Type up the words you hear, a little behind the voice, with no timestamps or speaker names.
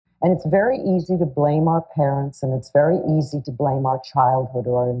And it's very easy to blame our parents, and it's very easy to blame our childhood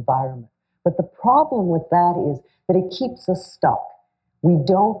or our environment. But the problem with that is that it keeps us stuck. We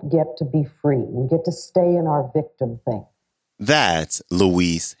don't get to be free. We get to stay in our victim thing. That's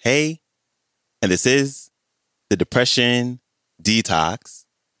Louise Hay, and this is the Depression Detox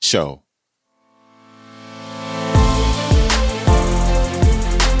Show.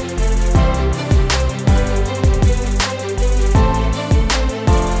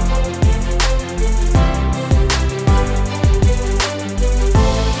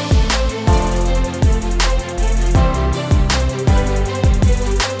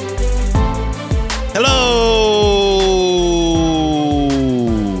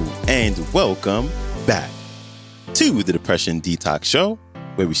 Welcome back to the Depression Detox Show,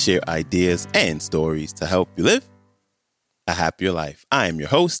 where we share ideas and stories to help you live a happier life. I am your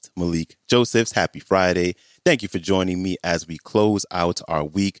host, Malik Josephs. Happy Friday. Thank you for joining me as we close out our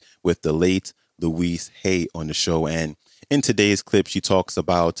week with the late Louise Hay on the show. And in today's clip, she talks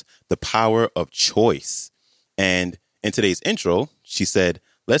about the power of choice. And in today's intro, she said,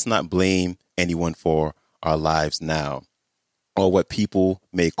 let's not blame anyone for our lives now, or what people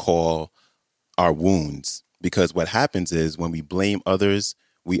may call our wounds. Because what happens is when we blame others,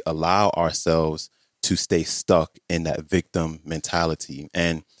 we allow ourselves to stay stuck in that victim mentality.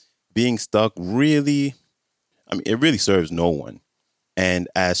 And being stuck really, it really serves no one. And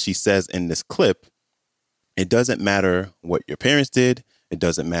as she says in this clip, it doesn't matter what your parents did. It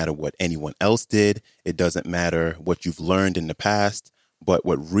doesn't matter what anyone else did. It doesn't matter what you've learned in the past. But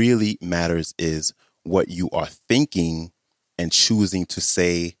what really matters is what you are thinking and choosing to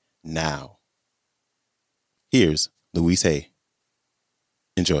say now. Here's Louise Hay.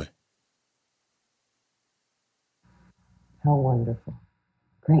 Enjoy. How wonderful.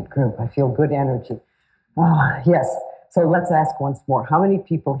 Great group. I feel good energy. Yes. So let's ask once more. How many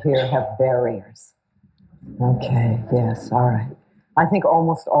people here have barriers? Okay. Yes. All right. I think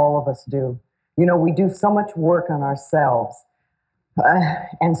almost all of us do. You know, we do so much work on ourselves,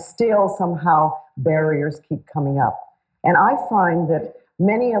 and still somehow barriers keep coming up. And I find that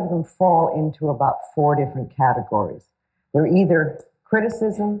many of them fall into about 4 different categories. They're either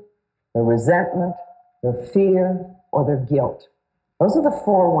criticism, they're resentment, they're fear, or they're guilt. Those are the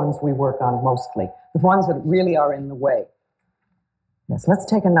 4 ones we work on mostly, the ones that really are in the way. Yes, let's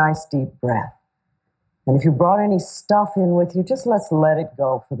take a nice deep breath. And if you brought any stuff in with you, just let's let it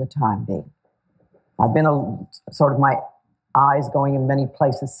go for the time being. I've been sort of my eyes going in many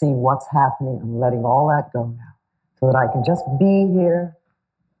places, seeing what's happening. I'm letting all that go now so that I can just be here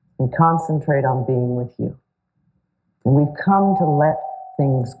and concentrate on being with you. And we've come to let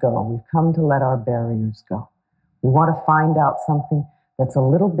things go. We've come to let our barriers go. We want to find out something that's a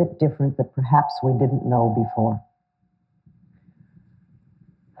little bit different that perhaps we didn't know before.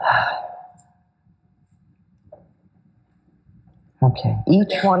 Okay,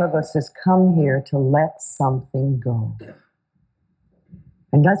 each one of us has come here to let something go.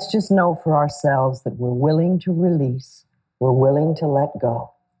 And let's just know for ourselves that we're willing to release, we're willing to let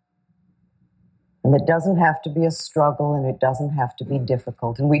go. And it doesn't have to be a struggle, and it doesn't have to be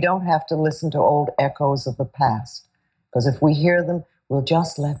difficult. And we don't have to listen to old echoes of the past, because if we hear them, we'll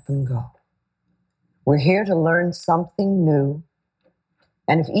just let them go. We're here to learn something new.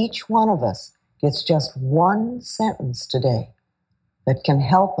 And if each one of us gets just one sentence today that can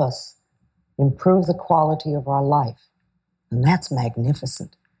help us improve the quality of our life, and that's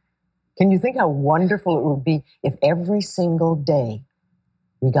magnificent. Can you think how wonderful it would be if every single day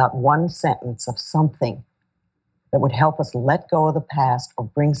we got one sentence of something that would help us let go of the past or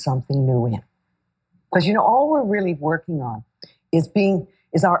bring something new in? Because, you know, all we're really working on is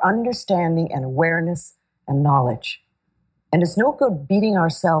our understanding and awareness and knowledge. And it's no good beating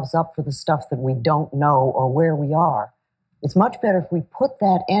ourselves up for the stuff that we don't know or where we are. It's much better if we put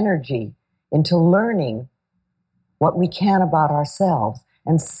that energy into learning what we can about ourselves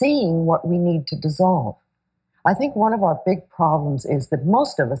and seeing what we need to dissolve. I think one of our big problems is that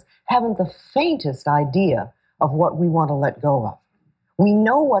most of us haven't the faintest idea of what we want to let go of. We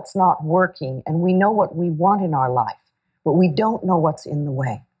know what's not working and we know what we want in our life, but we don't know what's in the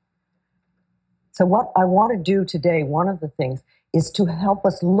way. So what I want to do today, one of the things, is to help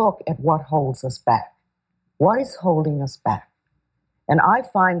us look at what holds us back. What is holding us back? And I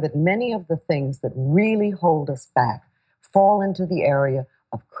find that many of the things that really hold us back fall into the area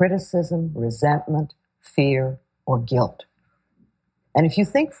of criticism, resentment, fear, or guilt. And if you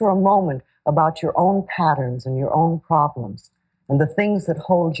think for a moment about your own patterns and your own problems and the things that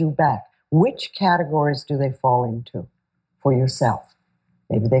hold you back, which categories do they fall into for yourself?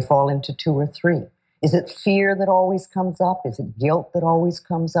 Maybe they fall into 2 or 3. Is it fear that always comes up? Is it guilt that always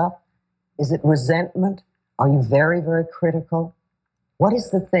comes up? Is it resentment? Are you very, very critical? What is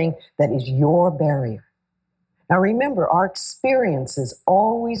the thing that is your barrier? Now remember, our experiences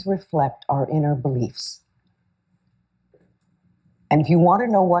always reflect our inner beliefs. And if you want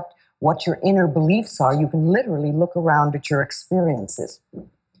to know what your inner beliefs are, you can literally look around at your experiences.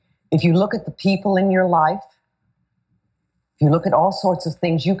 If you look at the people in your life, if you look at all sorts of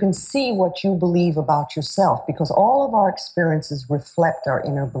things, you can see what you believe about yourself, because all of our experiences reflect our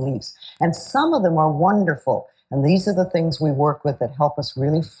inner beliefs. And some of them are wonderful, and these are the things we work with that help us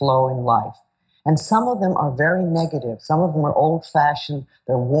really flow in life. And some of them are very negative. Some of them are old-fashioned.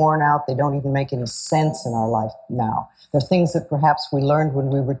 They're worn out. They don't even make any sense in our life now. They're things that perhaps we learned when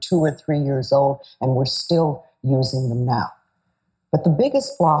we were 2 or 3 years old, and we're still using them now. But the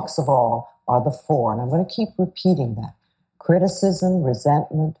biggest blocks of all are the 4, and I'm going to keep repeating that. Criticism,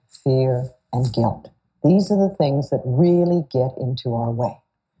 resentment, fear, and guilt. These are the things that really get into our way.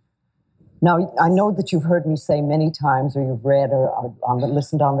 Now, I know that you've heard me say many times, or you've read or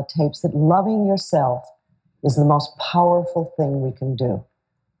listened on the tapes, that loving yourself is the most powerful thing we can do.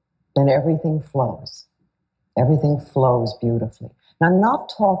 Then everything flows. Everything flows beautifully. Now, I'm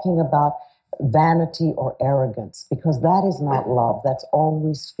not talking about vanity or arrogance, because that is not love. That's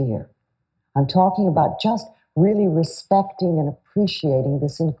always fear. I'm talking about just really respecting and appreciating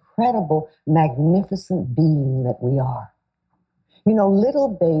this incredible, magnificent being that we are. You know, little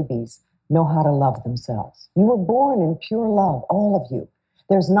babies know how to love themselves. You were born in pure love, all of you.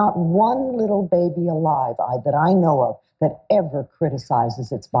 There's not one little baby alive that I know of that ever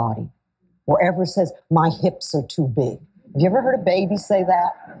criticizes its body or ever says, my hips are too big. Have you ever heard a baby say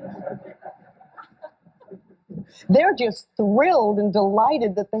that? They're just thrilled and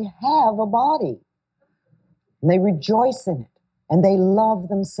delighted that they have a body. And they rejoice in it. And they love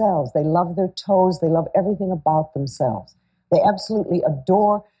themselves. They love their toes. They love everything about themselves. They absolutely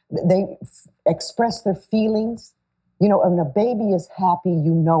adore. They express their feelings. You know, when a baby is happy,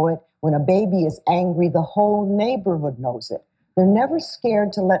 you know it. When a baby is angry, the whole neighborhood knows it. They're never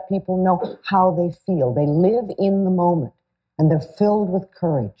scared to let people know how they feel. They live in the moment, and they're filled with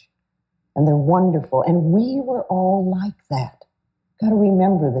courage, and they're wonderful. And we were all like that. Got to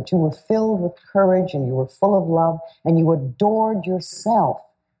remember that you were filled with courage, and you were full of love, and you adored yourself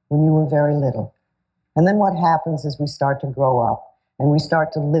when you were very little. And then what happens is we start to grow up, and we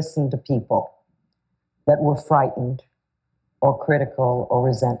start to listen to people that were frightened or critical or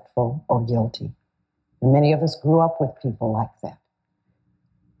resentful or guilty. And many of us grew up with people like that.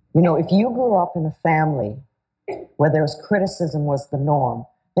 You know, if you grew up in a family where there's criticism was the norm,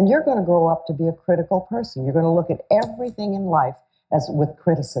 then you're going to grow up to be a critical person. You're going to look at everything in life as with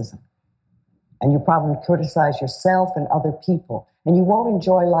criticism. And you probably criticize yourself and other people. And you won't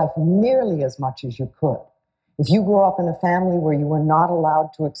enjoy life nearly as much as you could. If you grew up in a family where you were not allowed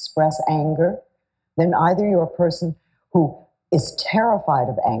to express anger, then either you're a person who is terrified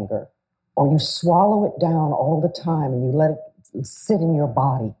of anger, or you swallow it down all the time and you let it sit in your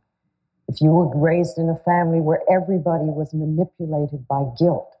body. If you were raised in a family where everybody was manipulated by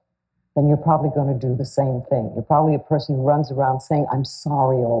guilt, then you're probably going to do the same thing. You're probably a person who runs around saying, I'm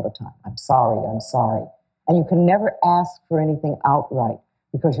sorry all the time. I'm sorry, I'm sorry. And you can never ask for anything outright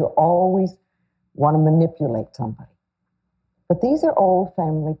because you always want to manipulate somebody. But these are old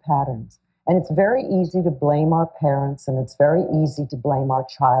family patterns. And it's very easy to blame our parents, and it's very easy to blame our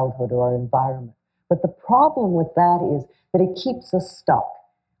childhood or our environment. But the problem with that is that it keeps us stuck.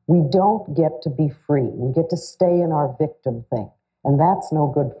 We don't get to be free. We get to stay in our victim thing. And that's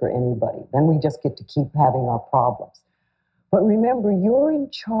no good for anybody. Then we just get to keep having our problems. But remember, you're in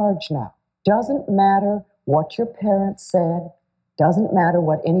charge now. Doesn't matter what your parents said. Doesn't matter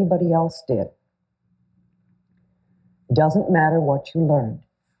what anybody else did. Doesn't matter what you learned.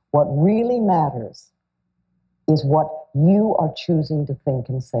 What really matters is what you are choosing to think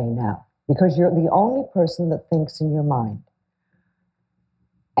and say now. Because you're the only person that thinks in your mind.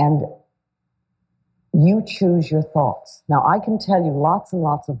 And you choose your thoughts. Now, I can tell you lots and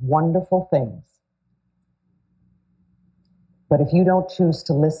lots of wonderful things. But if you don't choose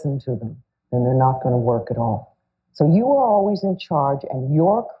to listen to them, then they're not going to work at all. So you are always in charge, and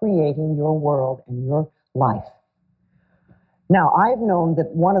you're creating your world and your life. Now, I've known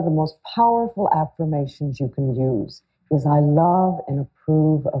that one of the most powerful affirmations you can use is, I love and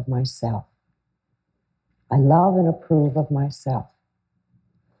approve of myself. I love and approve of myself.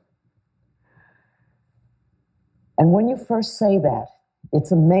 And when you first say that,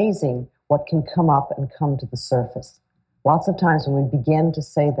 it's amazing what can come up and come to the surface. Lots of times when we begin to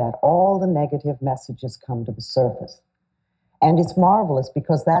say that, all the negative messages come to the surface. And it's marvelous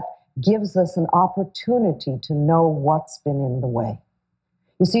because that gives us an opportunity to know what's been in the way.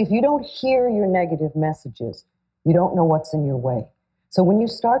 You see, if you don't hear your negative messages, you don't know what's in your way. So when you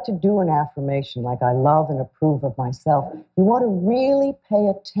start to do an affirmation like I love and approve of myself, you want to really pay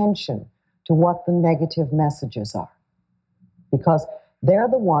attention to what the negative messages are, because they're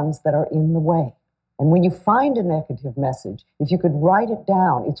the ones that are in the way. And when you find a negative message, if you could write it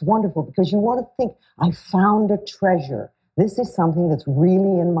down, it's wonderful, because you want to think, I found a treasure. This is something that's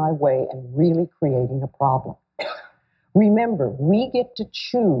really in my way and really creating a problem. Remember, we get to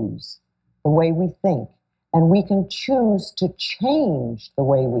choose the way we think, and we can choose to change the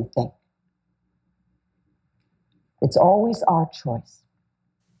way we think. It's always our choice.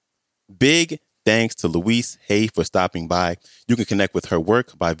 Big thanks to Louise Hay for stopping by. You can connect with her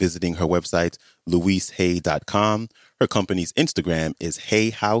work by visiting her website, louisehay.com. Her company's Instagram is Hay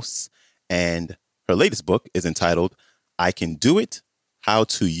House, and her latest book is entitled I Can Do It, How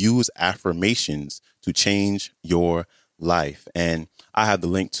to Use Affirmations to Change Your Life. And I have the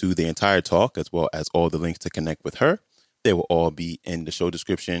link to the entire talk, as well as all the links to connect with her. They will all be in the show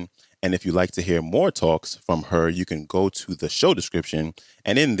description. And if you'd like to hear more talks from her, you can go to the show description,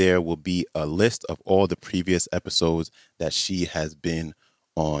 and in there will be a list of all the previous episodes that she has been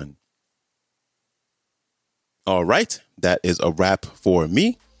on. All right, that is a wrap for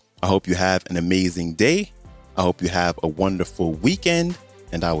me. I hope you have an amazing day. I hope you have a wonderful weekend,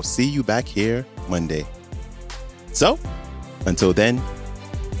 and I will see you back here Monday. So, until then,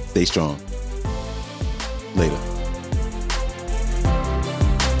 stay strong. Later.